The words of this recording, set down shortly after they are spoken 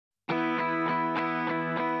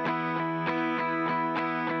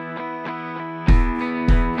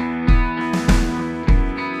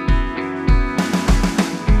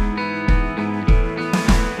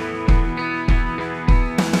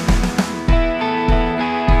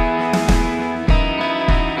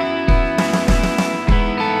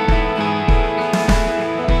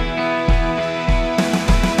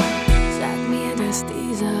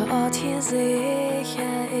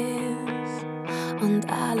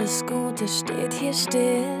alles Gute steht hier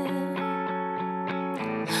still.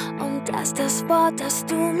 Und dass das Wort, das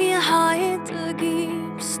du mir heute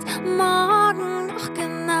gibst, morgen noch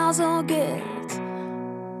genauso gilt.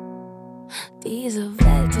 Diese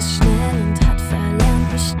Welt ist schnell und hat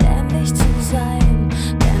verlernt, beständig zu sein,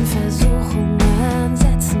 denn Versuchungen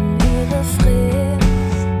setzen ihre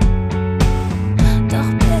Frist. Doch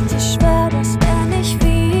bitte schwör, dass wenn ich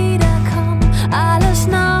wiederkomm, alles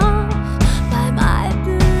noch beim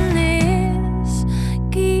Alten ist.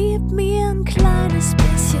 Gib mir ein kleines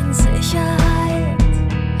bisschen Sicherheit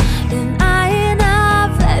in einer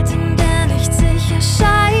Welt, in der nichts sicher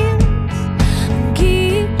scheint.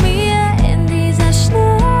 Gib mir in dieser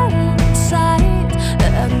schnellen Zeit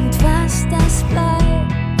irgendwas, das bleibt.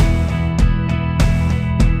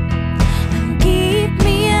 Gib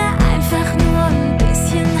mir einfach nur ein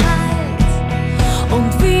bisschen Halt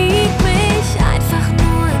und wieg mich einfach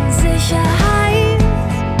nur in Sicherheit.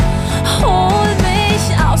 Hol mich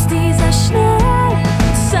aus dieser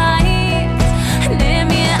schnellen Zeit. Nimm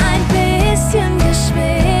mir ein bisschen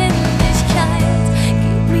Geschwindigkeit.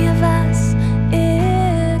 Gib mir was,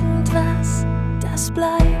 irgendwas, das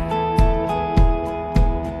bleibt.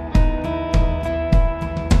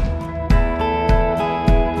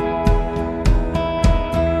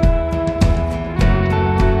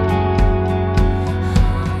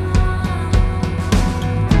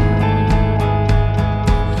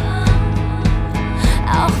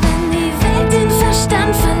 Auch wenn die Welt den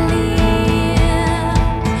Verstand verliert,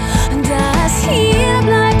 das hier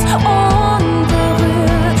bleibt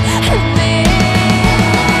unberührt.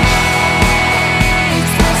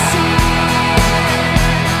 Nichts passiert.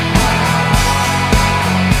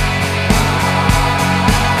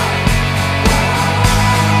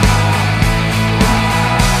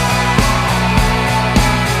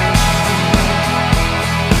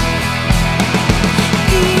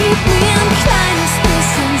 Gib mir ein kleines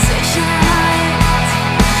bisschen Sicherheit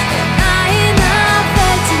in einer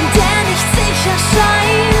Welt, in der nichts sicher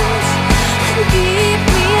scheint. Gib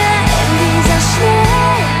mir in dieser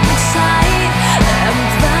schnellen Zeit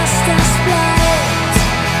irgendwas, das bleibt.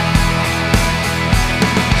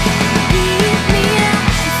 Gib mir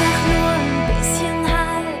einfach nur ein bisschen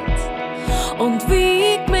Halt und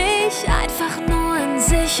wieg mich einfach nur in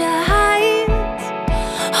Sicherheit.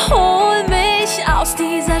 Hol mich aus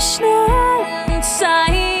dieser schnellen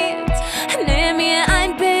Zeit. Nimm mir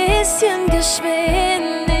ein bisschen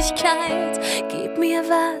Geschwindigkeit. Gib mir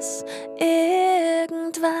was,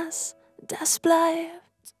 irgendwas, das bleibt.